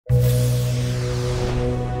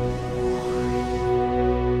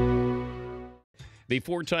The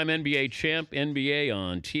four-time NBA champ, NBA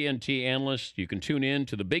on TNT analyst. You can tune in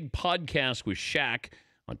to the big podcast with Shaq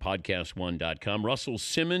on podcast1.com. Russell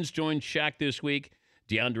Simmons joined Shaq this week.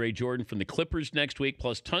 DeAndre Jordan from the Clippers next week,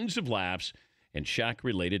 plus tons of laughs and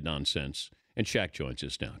Shaq-related nonsense. And Shaq joins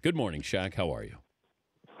us now. Good morning, Shaq. How are you?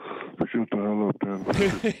 Shut the hell up, Dan.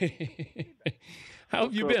 How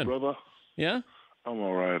have you been? Brother? Yeah? I'm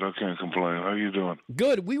all right. I can't complain. How you doing?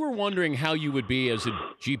 Good. We were wondering how you would be as a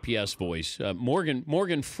GPS voice.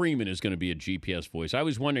 Morgan Freeman is going to be a GPS voice. I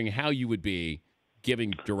was wondering how you would be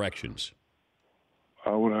giving directions.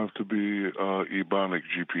 I would have to be Ebonic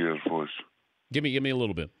GPS voice. Give me a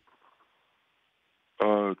little bit.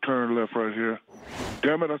 Turn left right here.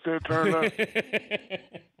 Damn it, I said turn left.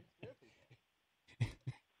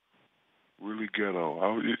 Really ghetto.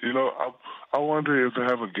 I wonder if they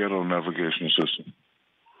have a ghetto navigation system.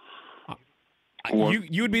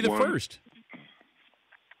 You would be the first.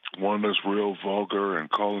 One that's real vulgar and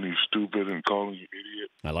calling you stupid and calling you idiot.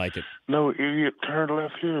 I like it. No, idiot, turn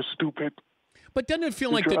left here, stupid. But doesn't it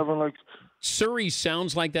feel like Surrey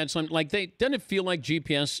sounds like that? Doesn't it feel like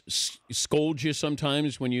GPS scolds you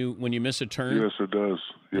sometimes when you miss a turn? Yes, it does.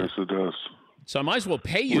 Yes, it does. So I might as well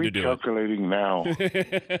pay you to do it. Recalculating now.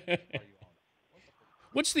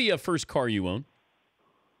 What's the first car you own?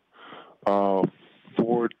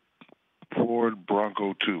 Ford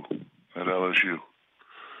Bronco 2 at LSU.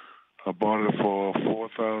 I bought it for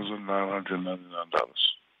 $4,999.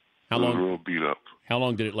 How long? It was real beat up. How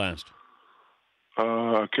long did it last?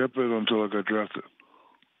 I kept it until I got drafted.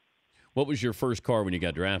 What was your first car when you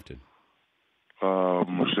got drafted?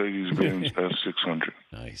 Mercedes-Benz S600.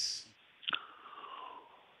 Nice.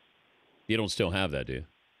 You don't still have that, do you?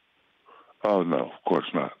 Oh, no, of course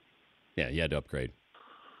not. Yeah, you had to upgrade.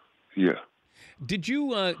 Yeah. Did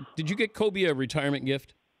you get Kobe a retirement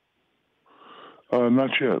gift? Not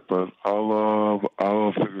yet, but I'll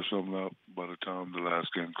figure something out by the time the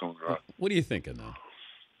last game comes around. What are you thinking, though?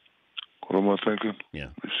 What am I thinking? Yeah.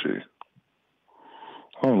 Let's see.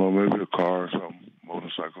 I don't know, maybe a car or something,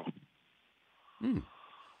 motorcycle.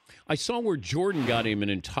 I saw where Jordan got him an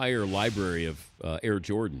entire library of Air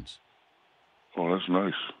Jordans. Oh, that's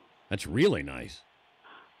nice. That's really nice.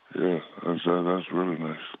 Yeah, that's really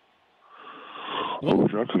nice. Well, I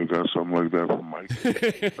wish I could have got something like that from Mike.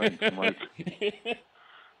 Thanks, Mike.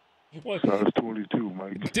 Size 22,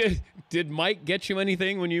 Mike. Did Mike get you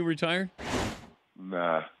anything when you retired?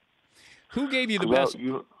 Nah. Who gave you the best?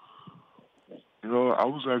 I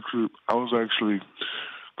was actually,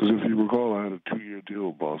 because if you recall, I had a 2-year deal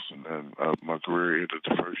with Boston, and my career ended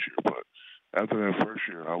the first year. But after that first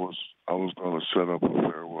year, I was going to set up a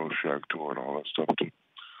farewell Shaq tour and all that stuff too,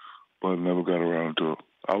 but I never got around to it.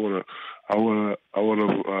 I would have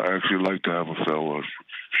actually liked to have a farewell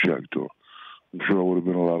Shaq tour. I'm sure it would have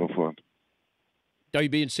been a lot of fun. Are you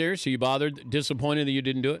being serious? Are you bothered, disappointed that you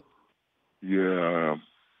didn't do it? Yeah,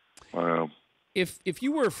 I am. If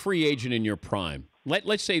you were a free agent in your prime,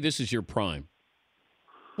 let's say this is your prime,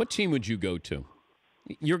 what team would you go to?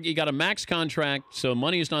 You got a max contract, so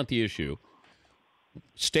money is not the issue.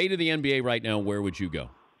 State of the NBA right now, where would you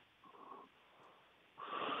go?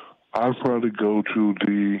 I'd probably go to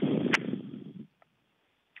the.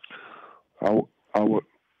 I would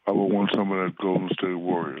want some of that Golden State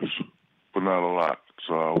Warriors, but not a lot.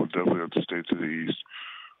 So I would definitely have to stay to the East.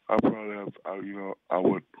 I probably have. I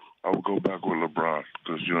would go back with LeBron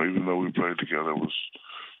because even though we played together, it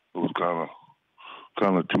was kind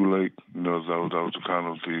of too late. That was kind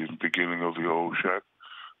of the beginning of the old Shaq.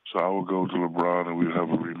 So I would go to LeBron and we'd have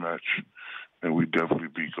a rematch, and we'd definitely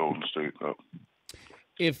beat Golden State up.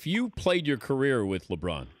 If you played your career with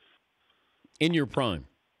LeBron in your prime,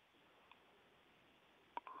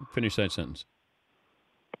 finish that sentence.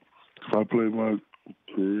 If I played my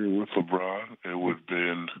career with LeBron, it would have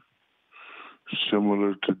been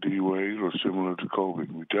similar to D-Wade or similar to Kobe.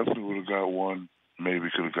 We definitely would have got one, maybe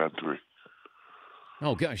could have got 3.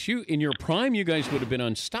 Oh, gosh. In your prime, you guys would have been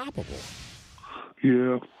unstoppable.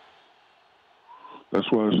 Yeah. That's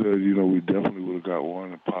why I said, we definitely would have got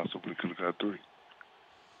one and possibly could have got 3.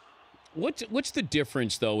 What's the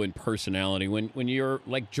difference, though, in personality when you're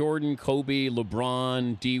like Jordan, Kobe,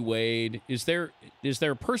 LeBron, D-Wade? Is there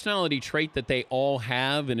a personality trait that they all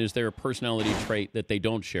have, and is there a personality trait that they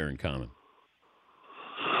don't share in common?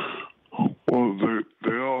 Well,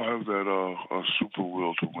 they all have that a super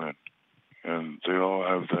will to win, and they all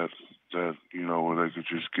have that where they could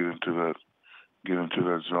just get into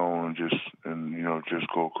that zone and just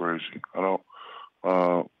go crazy. I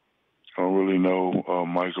don't really know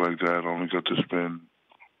Mike like that. I only got to spend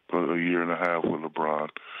a year and a half with LeBron.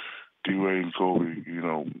 D-Wade and Kobe,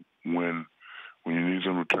 when you need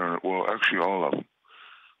them to turn it. Well, actually, all of them.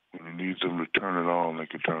 when he needs them to turn it on, they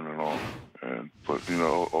can turn it on. But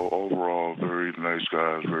overall, very nice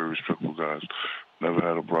guys, very respectful guys. Never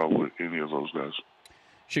had a problem with any of those guys.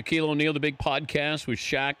 Shaquille O'Neal, the big podcast with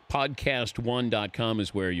Shaq. Podcast1.com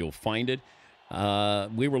is where you'll find it.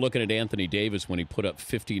 We were looking at Anthony Davis when he put up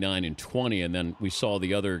 59 and 20, and then we saw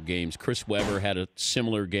the other games. Chris Webber had a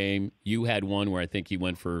similar game. You had one where I think he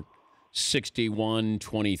went for 61-23.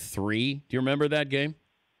 Do you remember that game?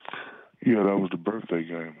 Yeah, that was the birthday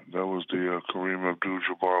game. That was the Kareem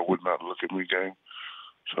Abdul-Jabbar would not look at me game.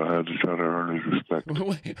 So I had to try to earn his respect.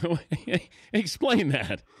 Explain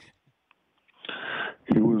that.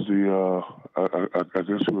 He was I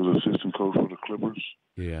guess he was assistant coach for the Clippers.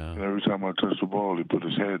 Yeah. And every time I touched the ball, he put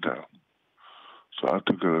his head down. So I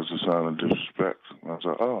took it as a sign of disrespect. And I was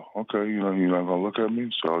like, oh, okay, you're not going to look at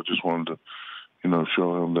me? So I just wanted to,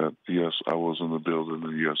 show him that, yes, I was in the building,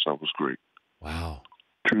 and yes, I was great. Wow.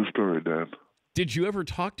 True story, Dan. Did you ever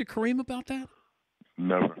talk to Kareem about that?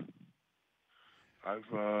 Never. I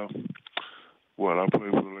played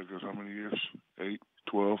for the Lakers how many years? 8,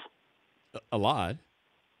 12? A lot.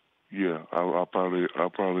 Yeah, I probably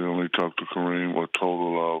only talked to Kareem a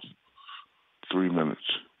total of 3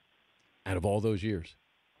 minutes. Out of all those years?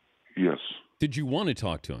 Yes. Did you want to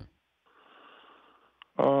talk to him?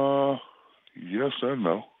 Yes and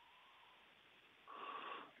no.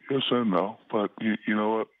 Yes and no. But you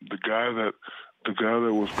know what? The guy that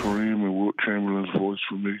was Kareem and Wilt Chamberlain's voice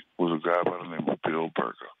for me was a guy by the name of Bill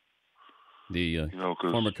Burger. The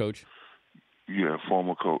former coach? Yeah,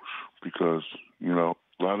 former coach. Because, a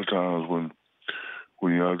lot of times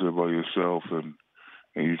when you're out there by yourself and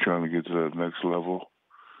you're trying to get to that next level,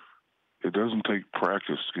 it doesn't take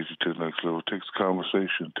practice to get you to the next level. It takes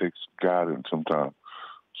conversation, it takes guidance sometimes.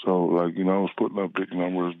 So, I was putting up big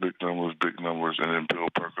numbers, and then Bill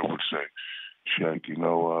Parker would say, Shaq,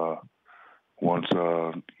 once,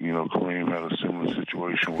 Kareem had a similar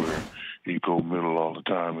situation where he'd go middle all the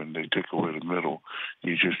time and they take away the middle.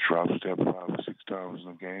 He just drops step 5 or 6 times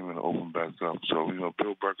in the game and open back up. So,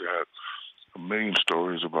 Bill Parker had a million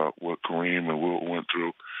stories about what Kareem and Wilt went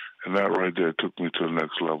through, and that right there took me to the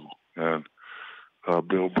next level. And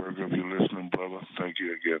Bill Burger, if you're listening, brother, thank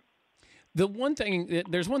you again. There's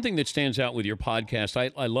one thing that stands out with your podcast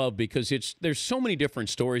I love because there's so many different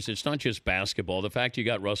stories. It's not just basketball. The fact you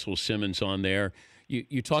got Russell Simmons on there,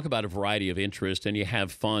 you talk about a variety of interests and you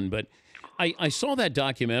have fun. But I saw that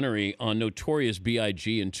documentary on Notorious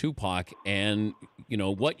B.I.G. and Tupac and,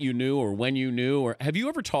 what you knew or when you knew. Or have you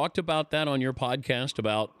ever talked about that on your podcast,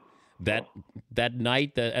 about that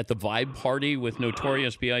night at the Vibe party with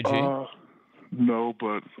Notorious B.I.G.? No,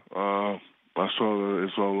 but I saw that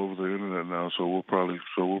it's all over the internet now, so we'll probably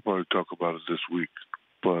talk about it this week.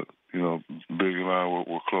 But Big and I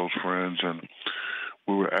were close friends, and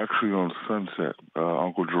we were actually on Sunset.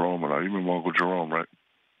 Uncle Jerome and I. You remember Uncle Jerome, right?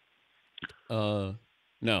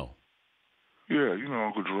 No. Yeah,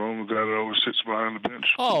 Uncle Jerome, the guy that always sits behind the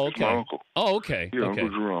bench. Oh, He's okay. my uncle. Oh, okay. Yeah, okay. Uncle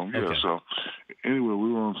Jerome. Yeah. Okay. So anyway,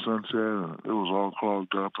 we were on Sunset, and it was all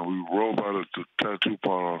clogged up, and we rolled by the tattoo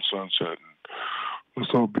parlor on Sunset. And I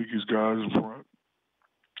saw Biggie's guys in front.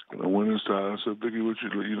 And I went inside. I said, Biggie, what you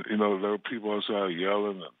there were people outside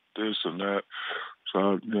yelling and this and that. So,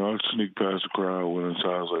 I sneaked past the crowd, went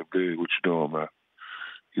inside. I was like, Big, what you doing, man?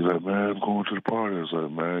 He's like, man, I'm going to the party. I was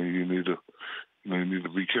like, man, you need to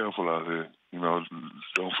be careful out here. Don't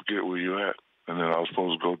forget where you're at. And then I was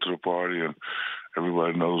supposed to go to the party, and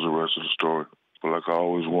everybody knows the rest of the story. But I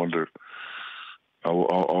always wondered,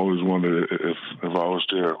 if I was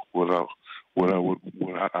there, would I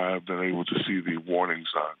have been able to see the warning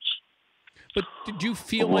signs? But did you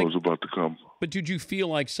feel what was about to come? But did you feel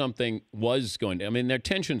like something was going to? I mean, their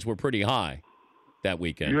tensions were pretty high that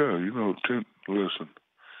weekend. Yeah, listen.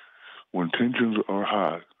 When tensions are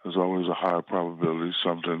high, there's always a high probability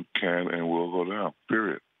something can and will go down.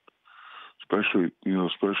 Period. Especially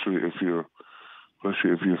if you're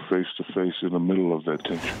face to face in the middle of that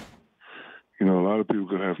tension. A lot of people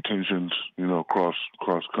could have tensions,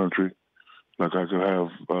 cross country. Like I could have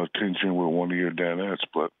tension with one of your Danettes,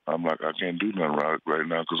 but I'm like, I can't do nothing right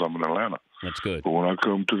now because I'm in Atlanta. That's good. But when I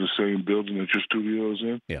come to the same building that your studio is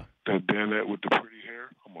in, yeah, that Danette with the pretty hair,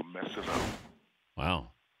 I'm gonna mess it up. Wow.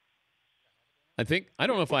 I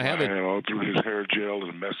don't know if I have it. All through his hair gel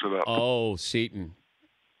and mess it up. Oh, Seton.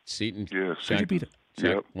 Yeah,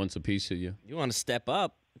 Shaq wants a piece of you. You want to step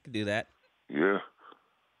up? You can do that. Yeah.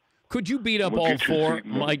 Could you beat up all four?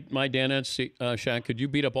 My Danettes, Shaq, could you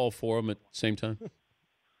beat up all four of them at the same time?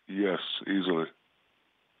 Yes, easily.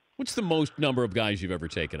 What's the most number of guys you've ever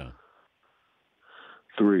taken on?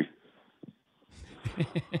 3.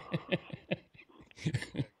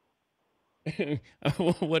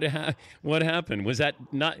 what happened? Was that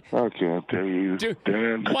not? I can't tell you. Dude,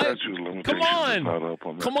 Dan, what? statute of limitations Come on. is not up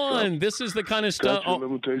on that Come stuff. on. This is the kind of stuff. Statute of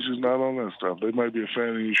limitations not on that stuff. They might be a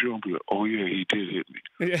fan of your show and be like, oh, yeah, he did hit me.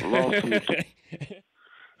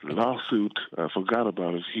 Lawsuit. I forgot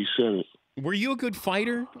about it. He said it. Were you a good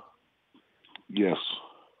fighter? Yes.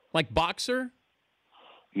 Like boxer?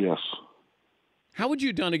 Yes. How would you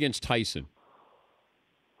have done against Tyson?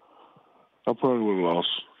 I probably would have lost.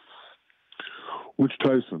 Which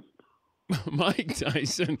Tyson? Mike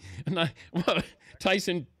Tyson. What,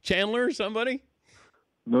 Tyson Chandler or somebody?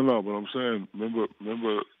 No, but I'm saying,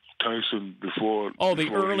 remember Tyson before? Oh, the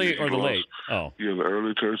before early or the lost? late? Oh. Yeah, the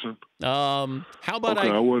early Tyson. How about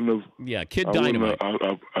I wouldn't have. Yeah, Kid I Dynamite.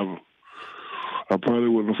 I probably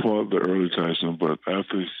wouldn't have fought the early Tyson, but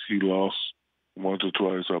after he lost once or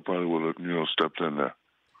twice, I probably would have, stepped in there.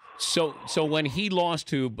 So when he lost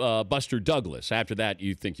to Buster Douglas, after that,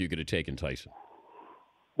 you think you could have taken Tyson?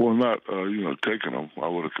 Well, not taking him. I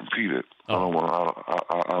would have competed. Oh.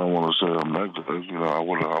 I don't want to say I'm negative. I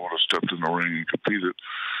would have stepped in the ring and competed.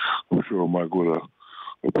 I'm sure Mike would have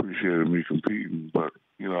appreciated me competing, but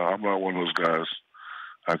I'm not one of those guys.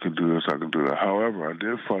 I can do this. I can do that. However, I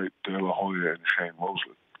did fight De La Hoya and Shane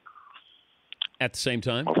Mosley at the same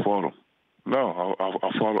time. I fought him. No,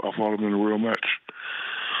 I fought him in a real match.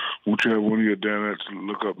 Whichever one of your Danettes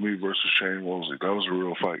look up me versus Shane Mosley. That was a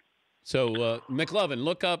real fight. So, McLovin,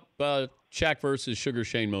 look up Shaq versus Sugar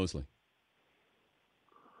Shane Mosley.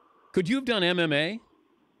 Could you have done MMA?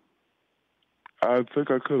 I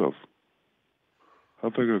think I could have.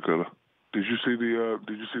 Did you see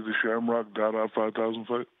the Shamrock Dada 5000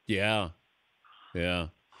 fight? Yeah.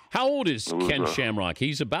 How old is Ken Shamrock?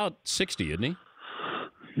 He's about 60, isn't he?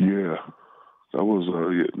 Yeah. That was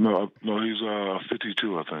no, he's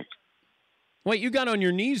 52, I think. Wait, you got on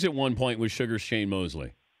your knees at one point with Sugar Shane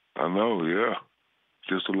Mosley. I know, yeah.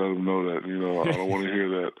 Just to let him know that, I don't want to hear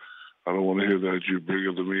that. I don't want to hear that you're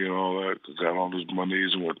bigger than me and all that. Got on my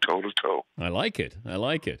knees and went toe to toe. I like it.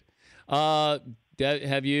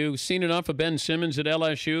 Have you seen enough of Ben Simmons at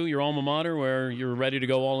LSU, your alma mater, where you're ready to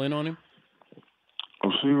go all in on him?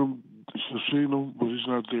 I've seen him, but he's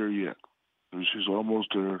not there yet. He's almost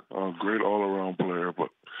there. Great all-around player, but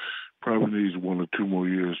probably needs 1 or 2 more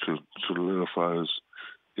years to solidify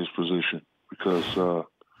his position. Because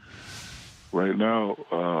right now,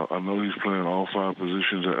 I know he's playing all 5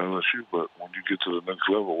 positions at LSU, but when you get to the next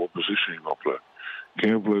level, what position are you going to play?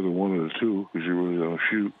 Can't play the 1 or the 2 because you really don't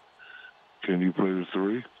shoot. Can you play the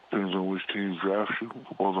 3? Depends on which team drafts you.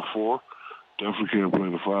 Or the 4. Definitely can't play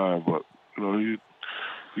the 5, but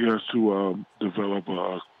he has to develop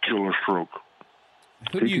a killer stroke.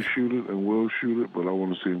 He can shoot it and will shoot it, but I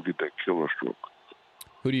want to see him get that killer stroke.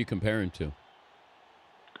 Who do you compare him to?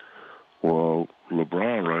 Well,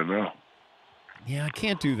 LeBron right now. Yeah, I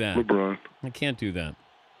can't do that. LeBron. I can't do that.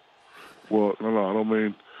 Well, no, I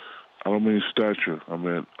don't mean stature. I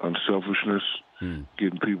mean unselfishness,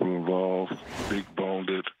 getting people involved, big-boned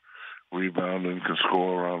it, rebounding, can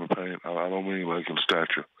score around the paint. I don't mean like in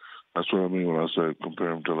stature. That's what I mean when I say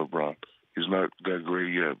compare him to LeBron. He's not that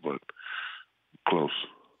great yet, but close.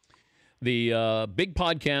 The big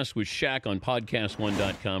podcast with Shaq on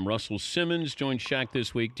podcast1.com. Russell Simmons joins Shaq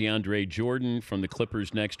this week. DeAndre Jordan from the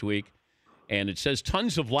Clippers next week. And it says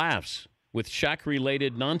tons of laughs with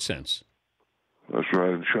Shaq-related nonsense. That's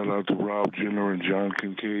right. And shout out to Rob Jenner and John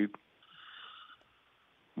Kincaid,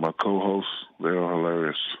 my co-hosts. They are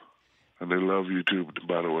hilarious. And they love you too,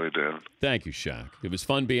 by the way, Dan. Thank you, Shaq. It was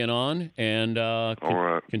fun being on, and All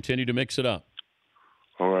right. Continue to mix it up.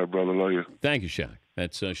 All right, brother. Love you. Thank you, Shaq.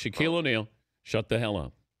 That's Shaquille O'Neal. Shut the hell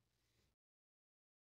up.